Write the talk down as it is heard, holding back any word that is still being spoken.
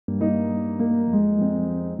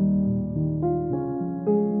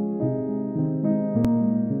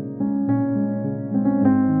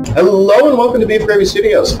Hello and welcome to Beef Gravy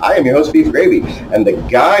Studios. I am your host, Beef Gravy, and the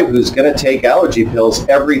guy who's going to take allergy pills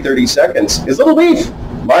every 30 seconds is Little Beef.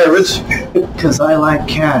 Bye, Rich. Because I like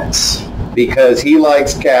cats. Because he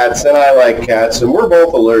likes cats and I like cats, and we're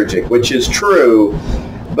both allergic, which is true.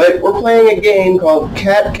 But we're playing a game called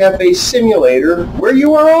Cat Cafe Simulator, where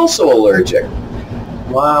you are also allergic.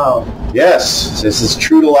 Wow. Yes, this is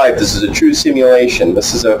true to life. This is a true simulation.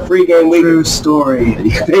 This is a free game True story.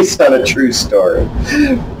 based on a true story.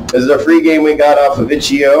 This is a free game we got off of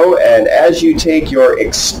itch.io, and as you take your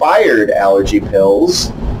expired allergy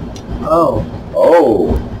pills,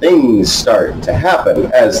 things start to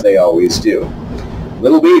happen, as they always do.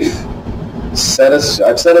 Little Beef, I've set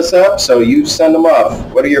us up, so you send them off.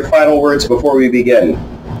 What are your final words before we begin?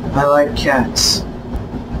 I like cats.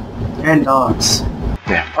 And dogs.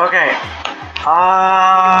 Yeah. Okay.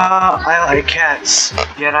 I like cats,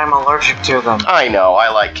 yet I'm allergic to them. I know, I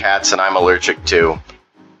like cats and I'm allergic too.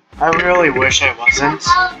 I really wish I wasn't.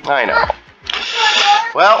 I know.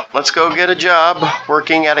 Well, let's go get a job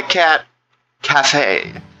working at a cat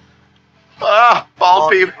cafe. Bald All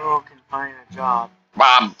people. people can find a job.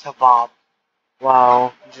 Bob. To Bob.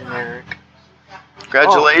 Wow, generic.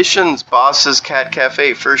 Congratulations, boss's cat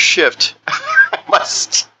cafe, first shift. I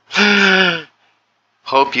must.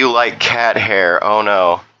 Hope you like cat hair. Oh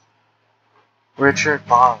no. Richard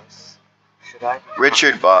Boss. Should I?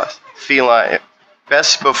 Richard Boss. Feline.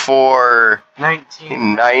 Best before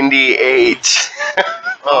 1998.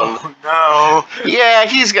 Oh no. Yeah,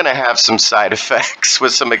 he's gonna have some side effects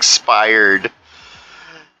with some expired.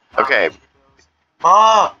 Okay.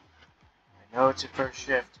 I know it's your first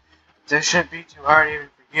shift. This shouldn't be too hard even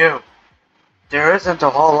for you. There isn't a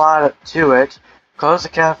whole lot to it. Close the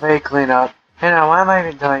cafe, clean up. Hey now, why am I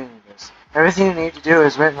even telling you this? Everything you need to do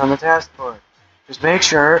is written on the task board. Just make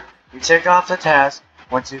sure you tick off the task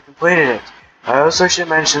once you've completed it. I also should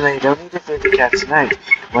mention that you don't need to feed the cat tonight.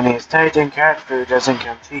 When he is tight and cat food doesn't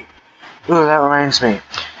come cheap. Ooh, that reminds me.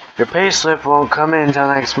 Your pay slip won't come in until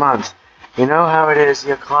next month. You know how it is,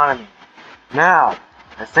 the economy. Now,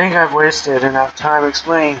 I think I've wasted enough time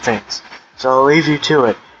explaining things, so I'll leave you to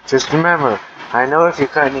it. Just remember, I know if you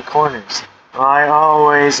cut any corners. I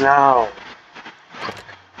always know.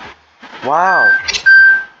 Wow.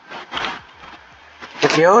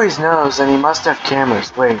 If he always knows, then he must have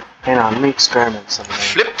cameras. Wait, hang on, let me experiment something.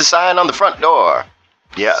 Flip the sign on the front door.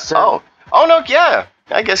 Yeah. So, Oh no, yeah.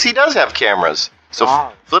 I guess he does have cameras. So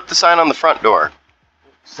wow. flip the sign on the front door.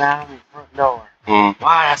 Sound on the front door. Mm.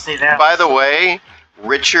 Why, I see that. By the way,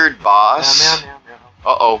 Richard Boss.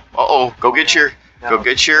 Meow. Go get your. No.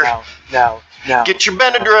 Get your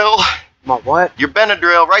Benadryl. My what? Your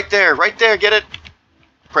Benadryl, right there. Get it.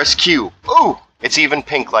 Press Q. Ooh, it's even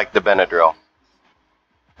pink like the Benadryl.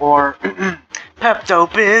 Or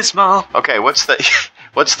Pepto-Bismol. Okay, what's the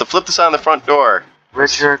flip the sign on the front door?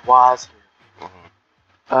 Richard was here.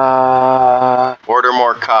 Order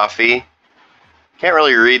more coffee. Can't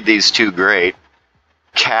really read these too great.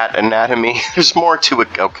 Cat anatomy. There's more to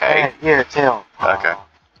it. Okay. Hey, here, tail. Okay.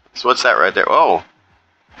 So what's that right there? Oh.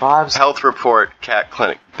 Bob's Health report, cat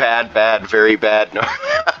clinic. Bad, very bad. No.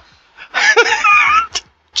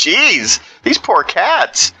 Jeez, these poor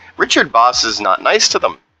cats. Richard Boss is not nice to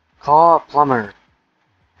them. Call a plumber.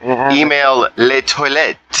 Email les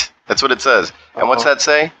toilettes. That's what it says. And what's that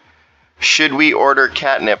say? Should we order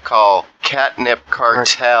catnip? Call Catnip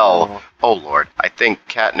Cartel. Oh, Lord. I think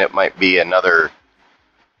catnip might be another...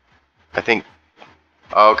 Okay.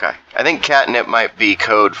 I think catnip might be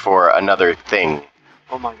code for another thing.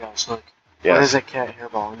 Oh my gosh, look. Yes. What is a cat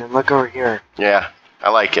hairball? And then look over here. Yeah, I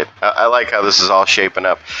like it. I like how this is all shaping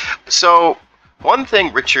up. So, one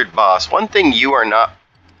thing, Richard Boss, one thing you are not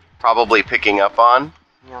probably picking up on.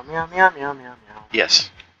 Meow, meow, meow, meow, meow, meow.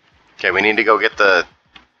 Yes. Okay, we need to go get the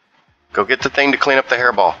thing to clean up the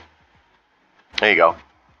hairball. There you go.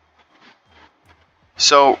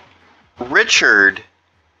 So, Richard...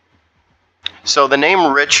 So the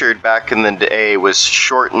name Richard back in the day was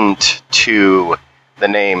shortened to the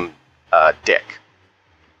name Dick.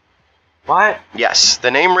 What? Yes,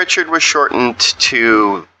 the name Richard was shortened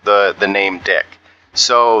to the name Dick.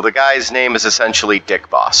 So the guy's name is essentially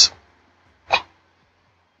Dick Boss.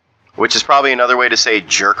 Which is probably another way to say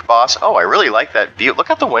jerk boss. Oh, I really like that view.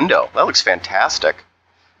 Look out the window. That looks fantastic.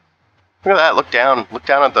 Look at that. Look down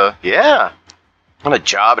at the... Yeah. On a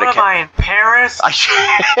job at What am I, in Paris?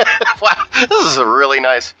 Wow, this is a really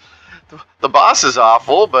nice... The boss is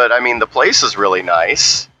awful, but I mean, the place is really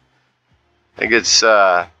nice. I think it's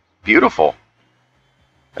beautiful.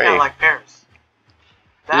 Yeah, like Paris.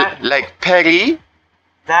 Like Paris?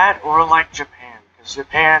 That or like Japan, because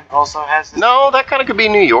Japan also has this... No, that kind of could be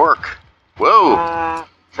New York. Whoa.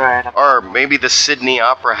 Try it. Or maybe the Sydney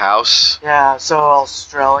Opera House. Yeah, so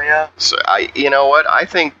Australia. So you know what? I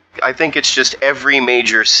think it's just every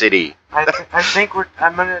major city. I think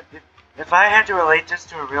I'm gonna. If I had to relate this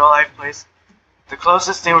to a real life place, the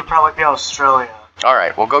closest thing would probably be Australia. All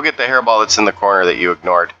right, well, go get the hairball that's in the corner that you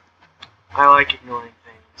ignored. I like ignoring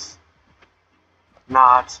things.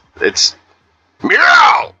 Not. It's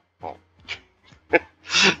meow.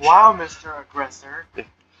 Wow, Mr. Aggressor.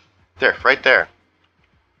 There, right there.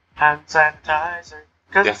 Hand sanitizer,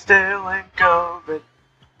 cause Yeah. it's still in COVID.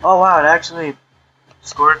 Oh wow, it actually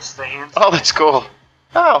squirts the hand. Oh, that's cool.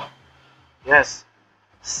 Oh, Yes.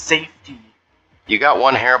 Safety. you got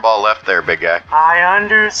one hairball left there, big guy. I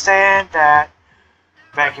understand that.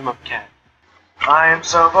 Vacuum up, cat. I am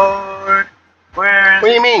so bored. Where is What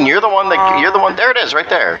do you mean? You're the one. There it is, right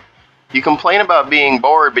there. You complain about being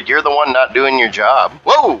bored, but you're the one not doing your job.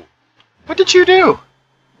 Whoa! What did you do?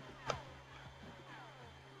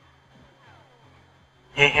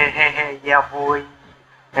 Hey, yeah, boy.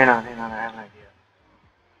 Hang on, I have an idea.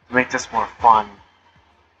 To make this more fun.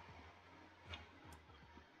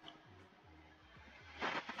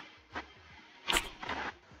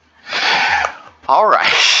 All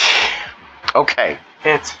right. Okay.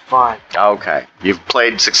 It's fun. Okay. You've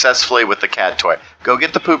played successfully with the cat toy. Go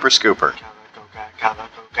get the pooper scooper.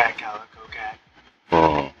 Calico cat.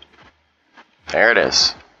 There it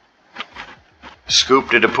is.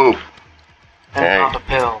 Scooped it a poop. And Hey. pop a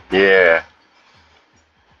pill. Yeah.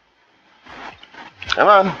 Come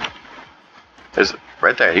on. Is it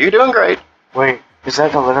right there? You're doing great. Wait, is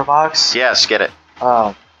that the litter box? Yes, get it.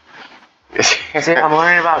 Oh. See, I'm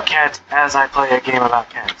learning about cats as I play a game about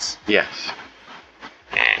cats. Yes.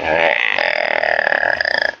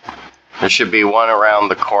 There should be one around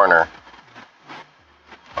the corner.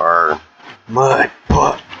 Or Mud.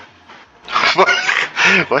 What?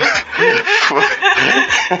 what?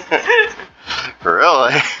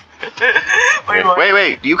 Really?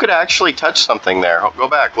 Wait. You could actually touch something there. Go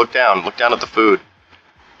back. Look down. Look down at the food.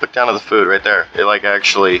 Look down at the food right there. It like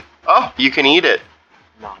actually. Oh, you can eat it.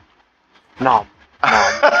 No.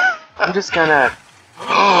 I'm just gonna.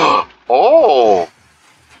 Oh.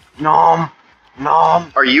 Nom.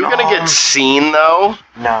 Are you gonna get seen though?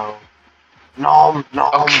 No. Nom.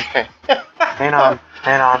 Okay. Hang on.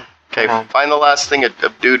 Okay. Hang on. Find the last thing of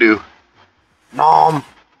doo doo. Nom.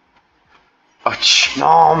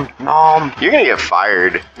 Oh, Nom. you're gonna get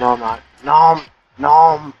fired. No, I'm not.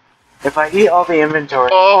 Nom. If I eat all the inventory,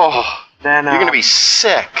 Oh. then You're gonna be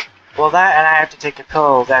sick. well, that and I have to take a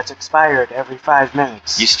pill that's expired every 5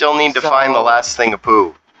 minutes. You still need to So- find the last thing of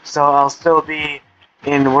poo. So I'll still be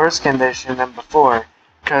in worse condition than before,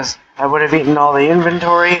 because I would have eaten all the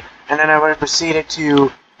inventory, and then I would have proceeded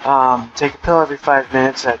to take a pill every 5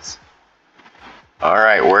 minutes. All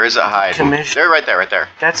right, where is it hiding? Commission. There, right there.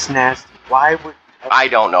 That's nasty. Why would I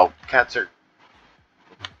don't know. Cats are.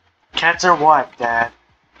 cats are what, Dad?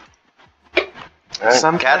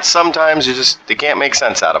 Some Cats sometimes they can't make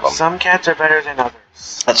sense out of them. Some cats are better than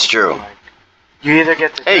others. That's true. Like, you either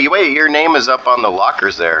get the Hey, wait, your name is up on the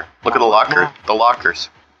lockers there. Look at the locker. No. The lockers.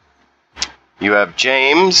 You have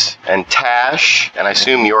James and Tash, and I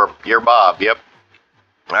assume you're Bob. Yep.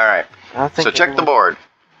 All right. I don't think So check the anyone- board.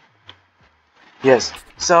 Yes.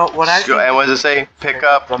 So what I think, And what does it say? Pick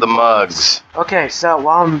up the mugs. okay, so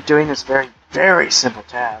while I'm doing this very, very simple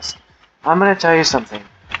task, I'm gonna tell you something.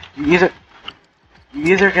 You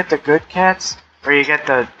either get the good cats or you get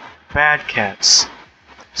the bad cats.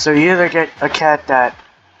 So you either get a cat that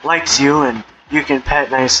likes you and you can pet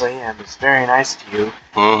nicely and is very nice to you,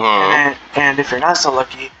 Mm-hmm. and if you're not so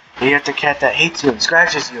lucky, you get the cat that hates you and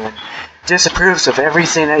scratches you and disapproves of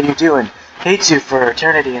everything that you do and hates you for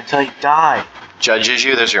eternity until you die. Judges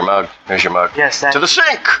you. There's your mug. There's your mug. Yes, that. To the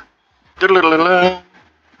sink.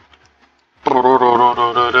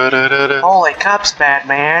 Holy cops,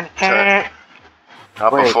 Batman! Sure.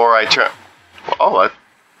 Not Wait. before I turn. Oh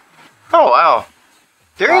wow.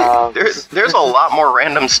 There's a lot more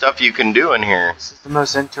random stuff you can do in here. This is the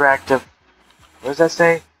most interactive. What does that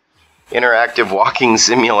say? Interactive walking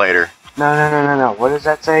simulator. No. What does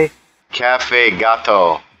that say? Cafe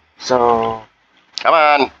Gato. So, Come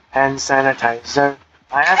on. hand sanitizer.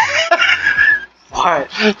 I have. What?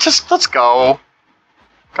 Just let's go.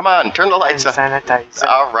 Come on, turn the lights Hand on. sanitizer.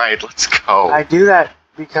 All right, let's go. I do that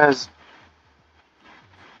because.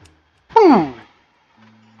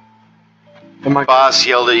 Am I Boss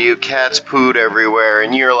yelled at you, cats pooed everywhere,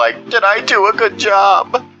 and you're like, did I do a good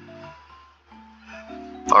job?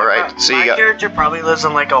 All right, so you My got character probably lives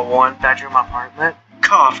in like a 1-bedroom apartment.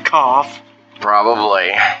 Cough.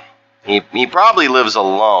 probably. He probably lives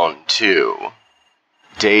alone too.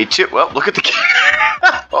 Day 2. Well, look at the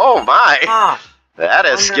cat. Oh my! That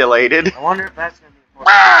escalated. I wonder if that's going to be more.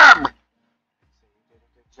 Ah! So you did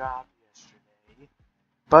a good job yesterday.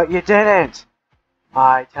 But you didn't.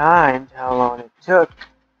 I timed how long it took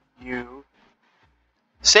you.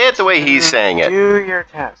 Say it the way he's saying it. Do your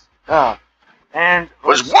test. Oh. And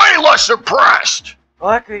Was way less impressed!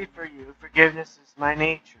 luckily for you, forgiveness is my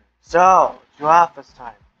nature. So, it's your office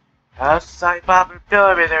time. House society pop and pill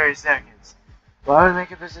every 30 seconds. Why would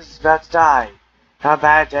make a business is about to die? How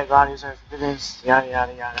bad dead bodies are evidence, yada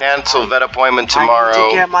yada yada. Cancel vet appointment tomorrow. I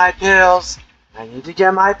need to get my pills. I need to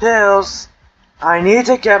get my pills. I need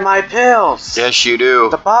to get my pills. Yes, you do.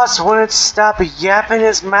 The boss wouldn't stop yapping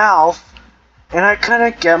his mouth, and I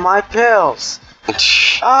couldn't get my pills.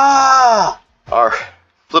 Ah! Or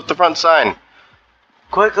flip the front sign.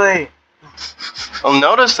 Quickly. Well,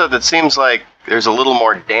 notice that it seems like there's a little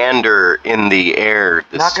more dander in the air.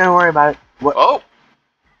 Not gonna worry about it. What? Oh!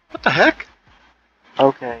 What the heck?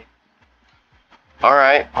 Okay.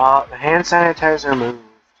 Alright. The hand sanitizer moved.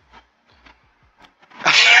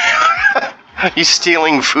 You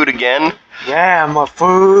stealing food again? Yeah, my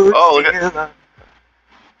food. Oh, look at...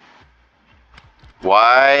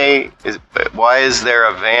 Why is there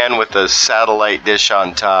a van with a satellite dish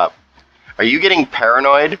on top? Are you getting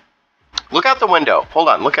paranoid? Look out the window. Hold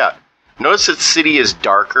on, look out. Notice that the city is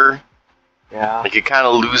darker. Yeah. Like you're kind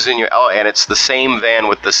of losing your... Oh, and it's the same van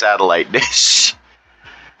with the satellite dish.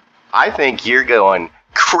 I think you're going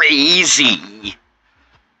crazy.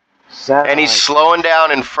 And he's slowing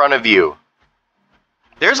down in front of you.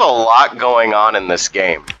 There's a lot going on in this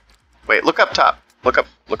game. Wait, look up top. Look up,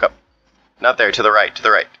 look up. Not there, to the right, to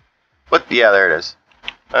the right. What? Yeah, there it is.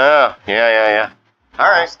 Oh, yeah. All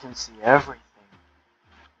right. Boss can see everything.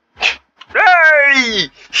 Hey!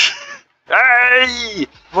 Hey!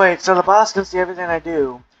 Wait, so the boss can see everything I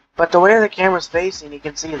do, but the way the camera's facing, he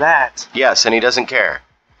can see that. Yes, and he doesn't care.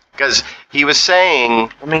 Because he was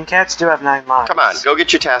saying... I mean, cats do have 9 lives. Come on, go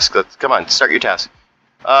get your task. Come on, start your task.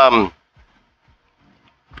 Okay,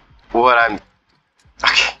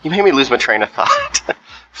 you made me lose my train of thought.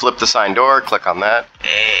 Flip the sign door, click on that.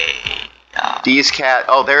 These cat...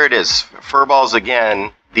 Oh, there it is. Fur balls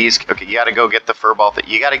again. These... Okay, you gotta go get the fur ball.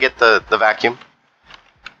 You gotta get the vacuum.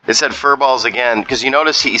 It said fur balls again, because you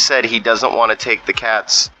notice he said he doesn't want to take the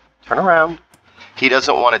cats... Turn around. He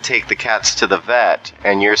doesn't want to take the cats to the vet,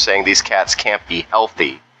 and you're saying these cats can't be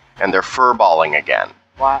healthy, and they're fur balling again.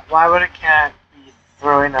 Why would a cat be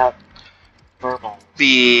throwing up fur balls?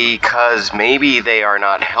 Because maybe they are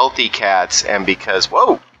not healthy cats, and because...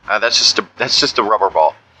 Whoa! That's just a rubber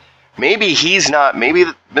ball. Maybe he's not... Maybe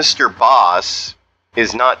Mr. Boss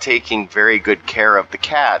is not taking very good care of the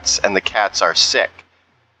cats, and the cats are sick.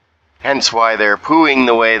 Hence why they're pooing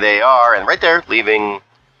the way they are, and right there, leaving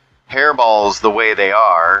hairballs the way they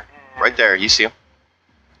are. Right there, you see them?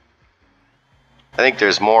 I think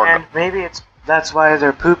there's more. And maybe that's why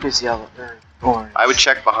their poop is yellow or orange. I would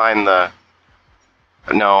check behind the...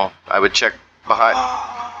 No, I would check behind...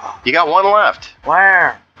 You got one left.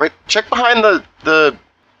 Where? Right, check behind the...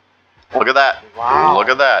 Look at that. Wow. Look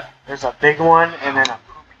at that. There's a big one and then a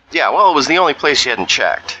poopy. Yeah, well, it was the only place you hadn't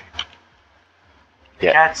checked. The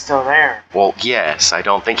cat's still there. Well, yes, I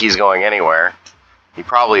don't think he's going anywhere. He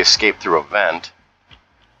probably escaped through a vent.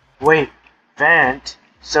 Wait, vent?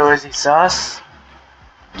 So is he sus?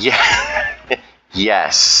 Yeah.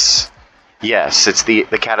 Yes. Yes, it's the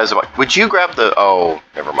cat is... Would you grab the... Oh,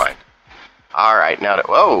 never mind. Alright, now to...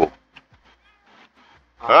 Whoa!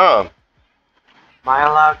 Oh. Am I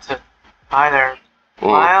allowed to... Hi there. Am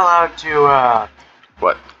I allowed to,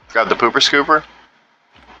 What? Grab the pooper scooper?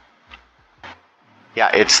 Yeah,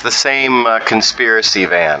 it's the same conspiracy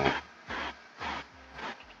van.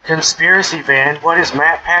 Conspiracy van? What is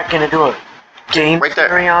Matt Pat gonna do? A game Right there.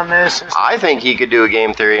 theory on this? I think he could do a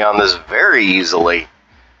game theory on this very easily.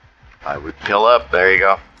 I would pill up. There you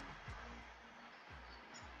go.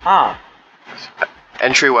 Huh.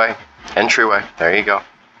 Entryway. Entryway. There you go.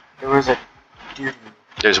 There was a dude.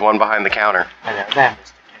 There's one behind the counter. Hello there, Mr.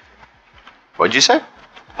 Kitten. What'd you say?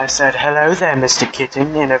 I said, hello there, Mr.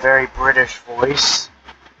 Kitten, in a very British voice.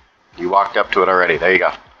 You walked up to it already. There you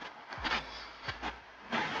go.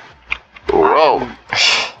 Whoa.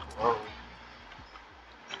 Whoa.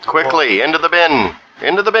 Quickly, into the bin.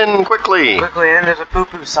 Into the bin, quickly. Quickly, and there's a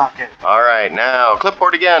poo-poo socket. Alright, now,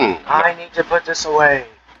 clipboard again. I need to put this away.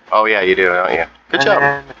 Oh, yeah, you do, don't you? Good job.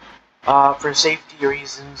 And then, for safety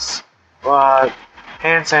reasons,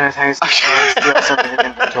 hand sanitizer and steal something in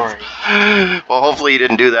inventory. Well, hopefully you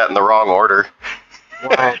didn't do that in the wrong order.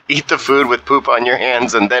 What? Eat the food with poop on your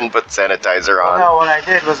hands and then put sanitizer on. No, what I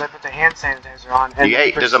did was I put the hand sanitizer on. And Hey,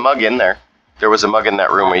 there's a mug in there. There was a mug in that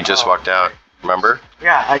room where you just walked out. Remember?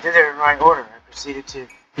 Yeah, I did it in the right order. I proceeded to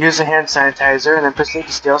use the hand sanitizer and then proceed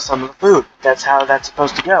to steal some of the food. That's how that's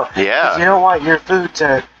supposed to go. Yeah. You don't want your food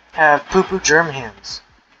to have poo-poo germ hands.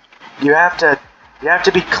 You have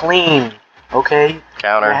to be clean, okay?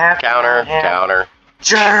 Counter.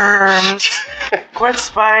 Germs! Quit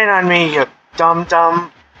spying on me, you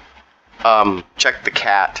dum-dum. Check the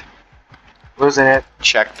cat. Losing it.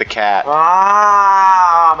 Check the cat.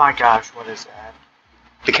 Oh my gosh, what is that?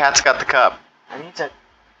 The cat's got the cup. I need to...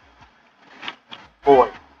 Boy.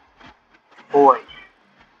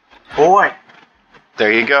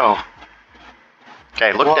 There you go.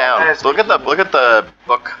 Okay, look Well, down. Look at the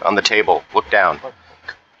book on the table. Look down. What?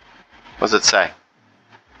 What does it say?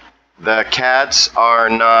 The cats are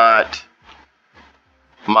not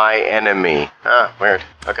my enemy. Ah, weird.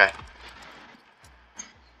 Okay.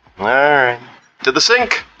 Alright. To the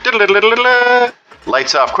sink.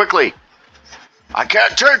 Lights off quickly. I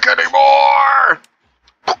can't take anymore!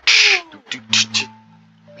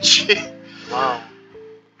 Wow.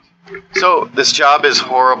 So, this job is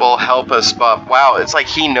horrible. Help us, Bob. Wow, it's like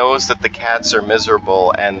he knows that the cats are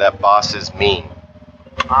miserable and that boss is mean.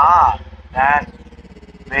 Ah, that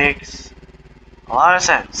makes a lot of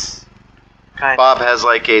sense. Kind Bob has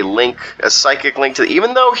like a link, a psychic link to,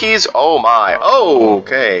 even though he's, oh my, oh,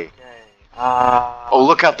 okay. Oh,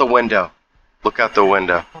 look out the window. Look out the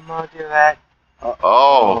window. I'm gonna do that.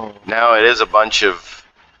 Oh, now it is a bunch of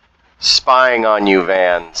spying on you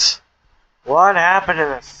vans. What happened to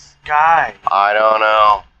the sky? I don't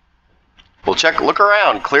know. Well, look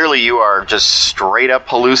around. Clearly you are just straight up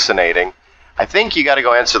hallucinating. I think you gotta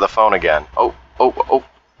go answer the phone again. Oh,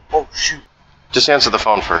 Shoot. just answer the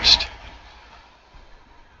phone first.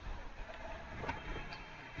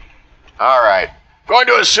 Alright. Going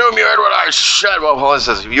to assume you heard what I said. Well, hold on, it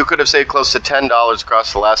says, you could have saved close to $10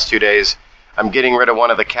 across the last 2 days. I'm getting rid of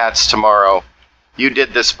one of the cats tomorrow. You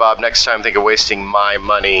did this, Bob. Next time, think of wasting my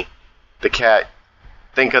money. The cat.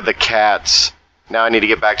 Think of the cats. Now I need to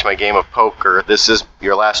get back to my game of poker. This is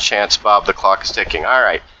your last chance, Bob. The clock is ticking.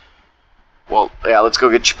 Alright. Well, yeah, let's go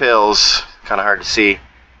get your pills. Kind of hard to see.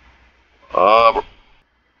 Whoa.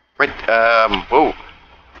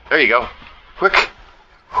 There you go. Quick.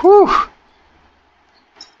 Whew.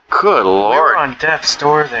 Good We lord. were on death's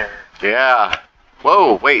door there. Yeah.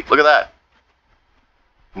 Whoa, wait, look at that.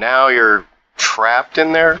 Now you're trapped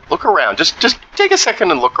in there. Look around. Just take a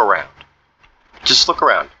second and look around. Just look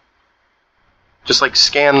around. Just like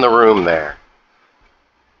scan the room there.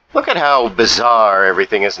 Look at how bizarre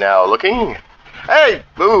everything is now looking. Hey,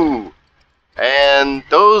 boo! And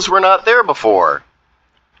those were not there before.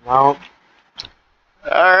 No.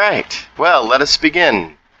 Alright, well, let us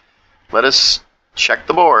begin. Let us check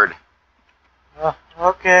the board.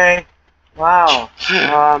 Okay. Wow.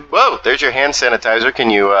 Whoa, there's your hand sanitizer. Can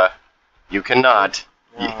you, you cannot.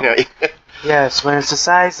 No. You know, Yes, when it's the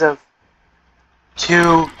size of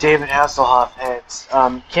 2 David Hasselhoff heads,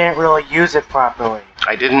 can't really use it properly.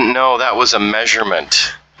 I didn't know that was a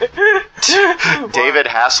measurement. David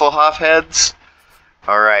Hasselhoff heads?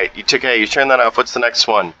 Alright, you turn that off. What's the next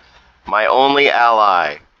one? My only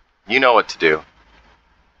ally. You know what to do.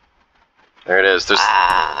 There it is.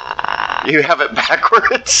 You have it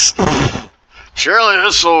backwards? Surely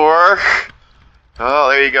this will work. Oh,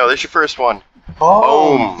 there you go. There's your first one.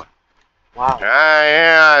 Oh. Boom. Wow.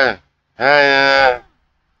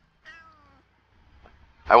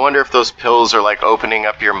 I wonder if those pills are like opening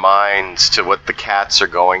up your minds to what the cats are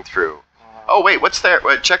going through. Oh, wait, what's there?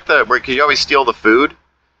 Wait, check could you always steal the food?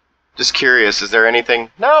 Just curious, is there anything?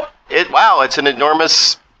 No. Wow, it's an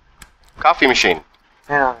enormous coffee machine.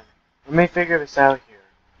 Hang on. Let me figure this out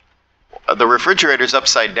here. The refrigerator's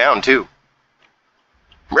upside down, too.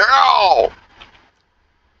 Meow!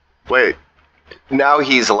 Wait. Now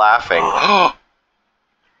he's laughing.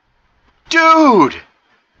 Dude!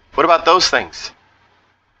 What about those things?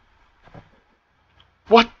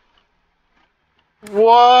 What?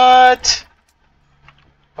 What?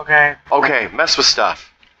 Okay. Okay, mess with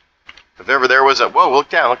stuff. If ever there was a... Whoa, look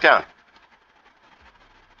down, look down.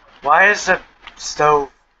 Why is the stove...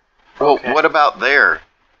 Well, Okay. what about there?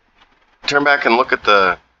 Turn back and look at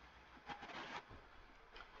the...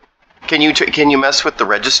 Can you mess with the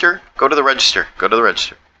register? Go to the register. Go to the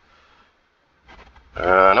register.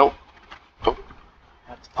 Nope. Oh.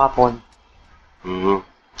 That's pop one.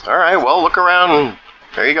 Mm-hmm. Alright, well, look around. And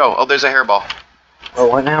there you go. Oh, there's a hairball. Oh,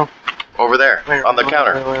 what now? Over there, Wait, on the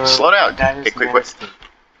counter. wait, Slow down. That is Okay, quick. nasty.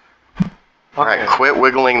 Alright, quit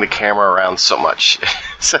wiggling the camera around so much.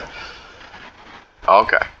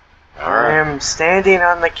 Okay. I Alright. am standing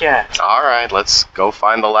on the cat. Alright, let's go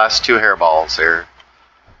find the last 2 hairballs here.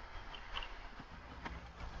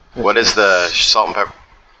 What is the salt and pepper?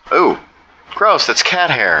 Ooh, gross, that's cat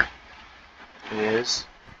hair. It is?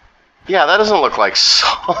 Yeah, that doesn't look like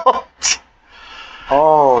salt.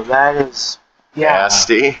 Oh, that is... Yeah.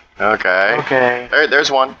 Nasty. Okay. Okay.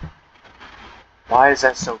 There's one. Why is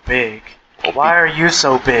that so big? Why are you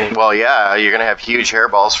so big? Well, yeah, you're gonna have huge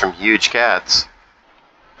hairballs from huge cats.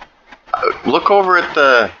 Look over at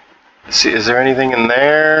the... See, is there anything in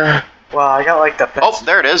there? Well, I got like the best... Oh,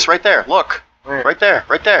 there it is, right there. Look. Where? Right there,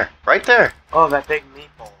 right there, right there. Oh, that big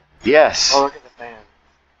meatball. Yes. Oh, look at the fan.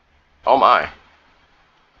 Oh my.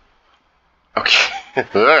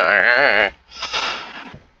 Okay.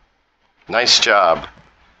 Nice job.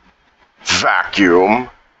 Vacuum.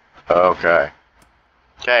 Okay.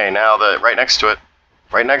 Okay, now right next to it.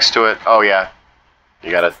 Right next to it. Oh yeah.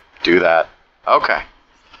 You gotta do that. Okay.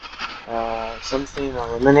 Something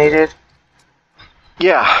eliminated.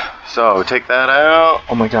 Yeah. So take that out.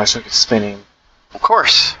 Oh my gosh, look, it's spinning. Of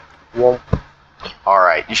course. Whoa.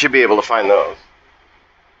 Alright, you should be able to find those.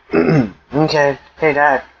 Okay. Hey,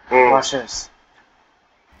 Dad. Watch this.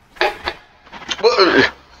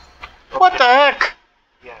 What the heck?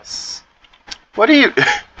 Yes. What are you...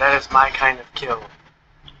 That is my kind of kill.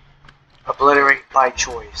 Obliterate by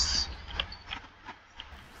choice.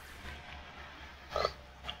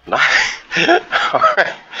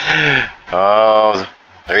 Alright. Oh,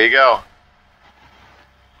 there you go.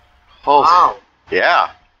 Oh, Wow.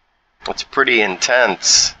 yeah. It's pretty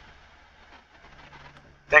intense.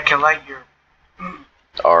 That can light your...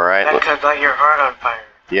 Alright. That could light your heart on fire.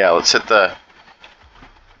 Yeah, let's hit the...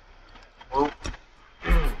 Whoop.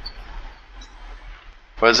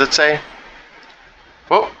 What does it say?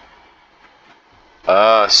 Whoa.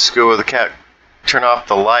 School of the cat. Turn off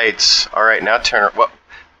the lights. Alright, now turn... What?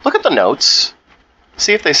 Look at the notes.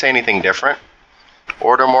 See if they say anything different.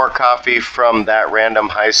 Order more coffee from that random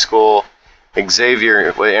high school.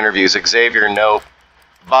 Xavier interviews. Xavier, no.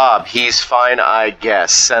 Bob, he's fine, I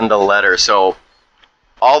guess. Send a letter. So,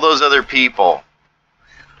 all those other people,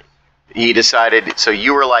 he decided, so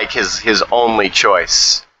you were like his only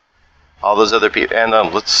choice. All those other people, and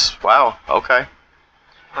wow, okay.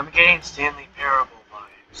 I'm getting Stanley Parable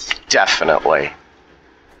vibes. Definitely.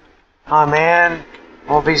 Oh man,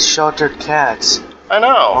 all these sheltered cats. I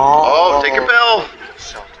know. Oh, take your pill.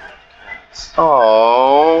 Sheltered cats.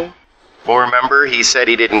 Oh. Well, remember, he said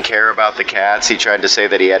he didn't care about the cats. He tried to say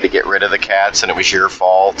that he had to get rid of the cats, and it was your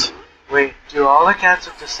fault. Wait, do all the cats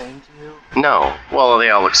look the same to you? No. Well,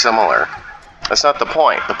 they all look similar. That's not the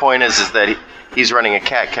point. The point is that he's running a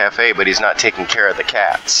cat cafe, but he's not taking care of the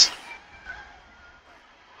cats.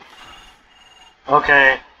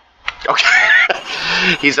 Okay.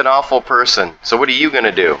 Okay. He's an awful person. So what are you going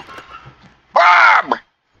to do? Bob!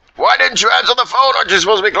 Why didn't you answer the phone? Aren't you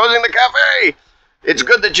supposed to be closing the cafe? It's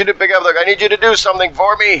good that you didn't pick up. Look, I need you to do something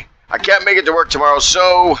for me. I can't make it to work tomorrow,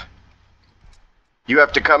 so... You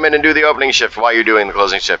have to come in and do the opening shift while you're doing the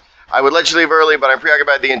closing shift. I would let you leave early, but I'm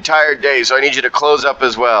preoccupied the entire day, so I need you to close up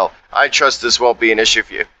as well. I trust this won't be an issue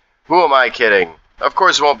for you. Who am I kidding? Of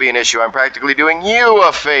course it won't be an issue. I'm practically doing you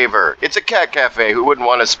a favor. It's a cat cafe. Who wouldn't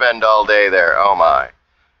want to spend all day there? Oh my.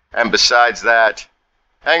 And besides that...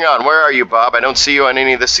 Hang on, where are you, Bob? I don't see you on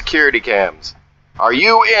any of the security cams. Are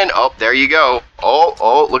you in? Oh, there you go.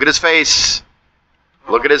 Oh, look at his face.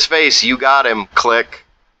 Look at his face. You got him. Click.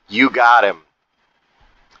 You got him.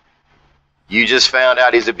 You just found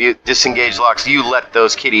out he's disengaged locks. You let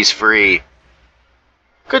those kitties free.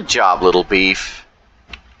 Good job, little beef.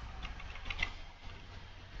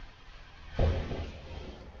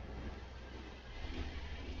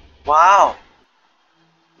 Wow.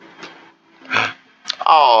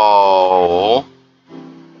 Oh.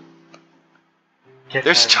 Get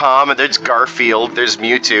There's that. Tom, and there's Garfield, there's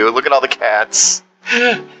Mewtwo. Look at all the cats.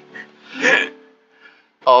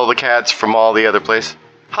 All the cats from all the other places.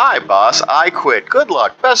 Hi, boss. I quit. Good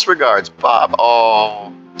luck. Best regards, Bob.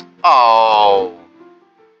 Oh. Oh.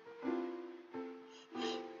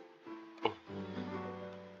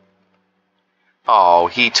 Oh,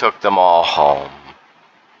 he took them all home.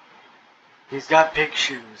 He's got big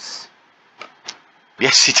shoes.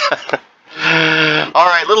 Yes, he does. All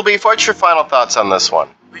right, Little Beef, what's your final thoughts on this one?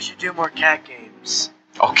 We should do more cat games.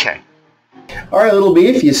 Okay. All right, Little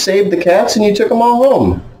Beef, you saved the cats and you took them all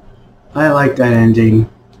home. I like that ending.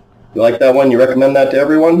 You like that one? You recommend that to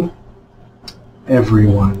everyone?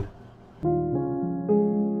 Everyone.